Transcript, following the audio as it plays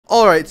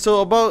Alright,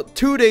 so about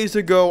 2 days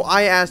ago,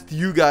 I asked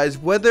you guys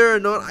whether or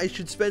not I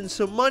should spend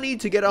some money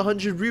to get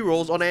 100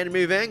 rerolls on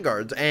anime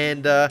Vanguards,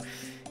 and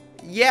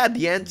yeah,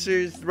 the answer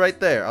is right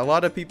there.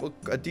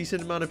 A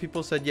decent amount of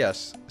people said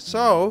yes.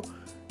 So,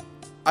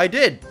 I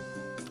did.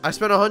 I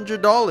spent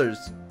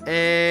 $100,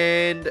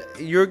 and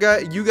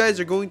you guys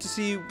are going to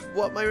see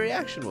what my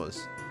reaction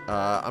was.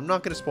 I'm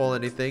not going to spoil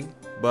anything,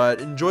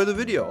 but enjoy the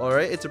video,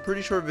 alright? It's a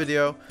pretty short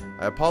video.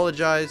 I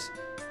apologize.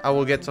 I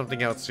will get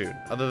something out soon.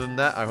 Other than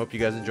that, I hope you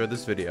guys enjoyed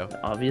this video.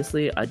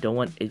 Obviously, I don't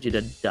want AJ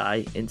to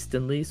die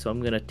instantly, so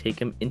I'm gonna take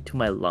him into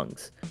my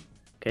lungs.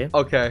 Okay?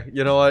 Okay,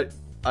 you know what?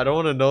 I don't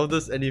want to know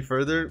this any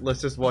further. Let's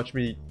just watch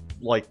me,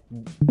 like,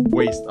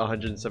 waste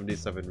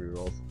 177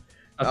 rerolls.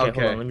 Okay,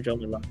 hold on. Let me draw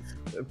my lungs.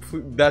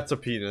 That's a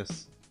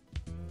penis.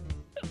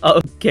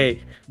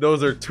 Okay.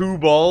 Those are 2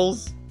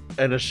 balls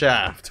and a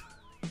shaft.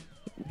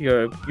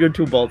 You're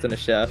 2 balls and a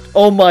shaft.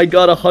 Oh my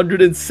god,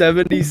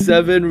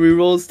 177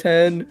 rerolls,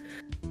 10.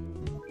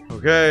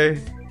 Okay.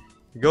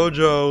 Go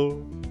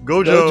Joe.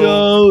 Go Joe.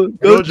 Joe.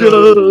 Go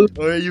Joe.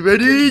 Alright, you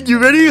ready? You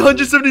ready?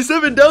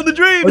 177 down the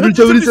drain.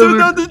 177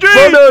 down the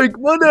drain.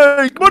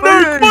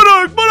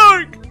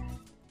 Monarch.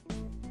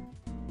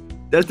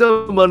 That's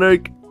a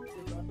monarch.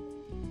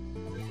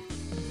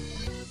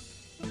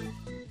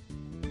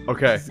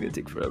 Okay. It's gonna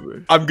take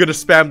forever. I'm gonna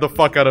spam the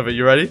fuck out of it.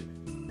 You ready?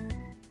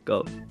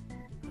 Go.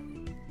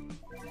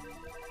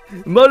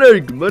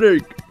 Monarch.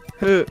 Monarch.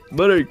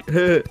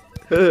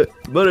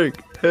 Monarch.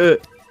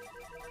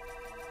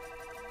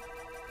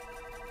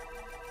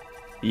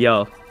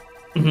 Yo.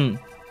 Monarch!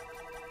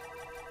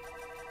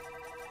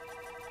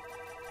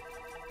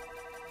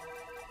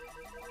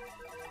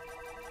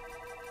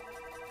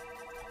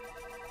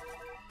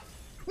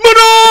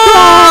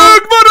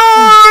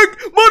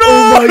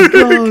 Oh my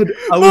god!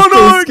 I was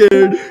so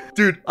scared.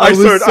 Dude, I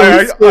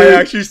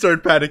actually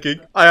started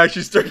panicking. I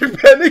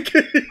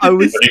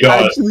was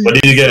actually What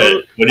did you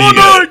get?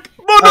 Monarch!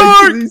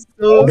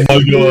 Oh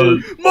my god!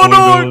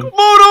 Monarch!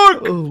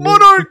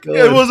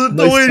 It wasn't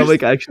a My waste.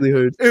 stomach actually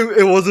hurt.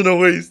 It wasn't a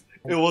waste.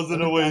 It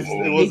wasn't a waste.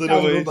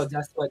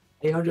 That's what,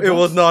 800 It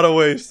was not a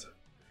waste.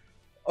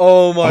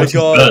 Oh my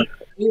god.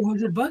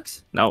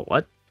 $800? No,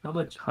 what? How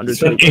much?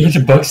 100.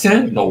 800 bucks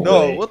then? No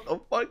No, way. what the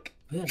fuck?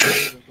 Yeah.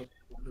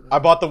 I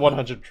bought the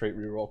 100 trait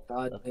reroll.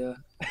 God, yeah.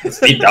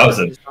 It's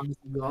 8,000.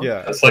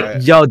 Yeah. That's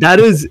like Yo, that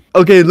is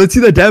okay. Let's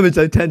see the damage.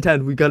 Like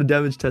 10-10. We gotta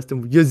damage test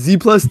him. Your Z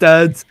plus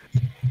stats.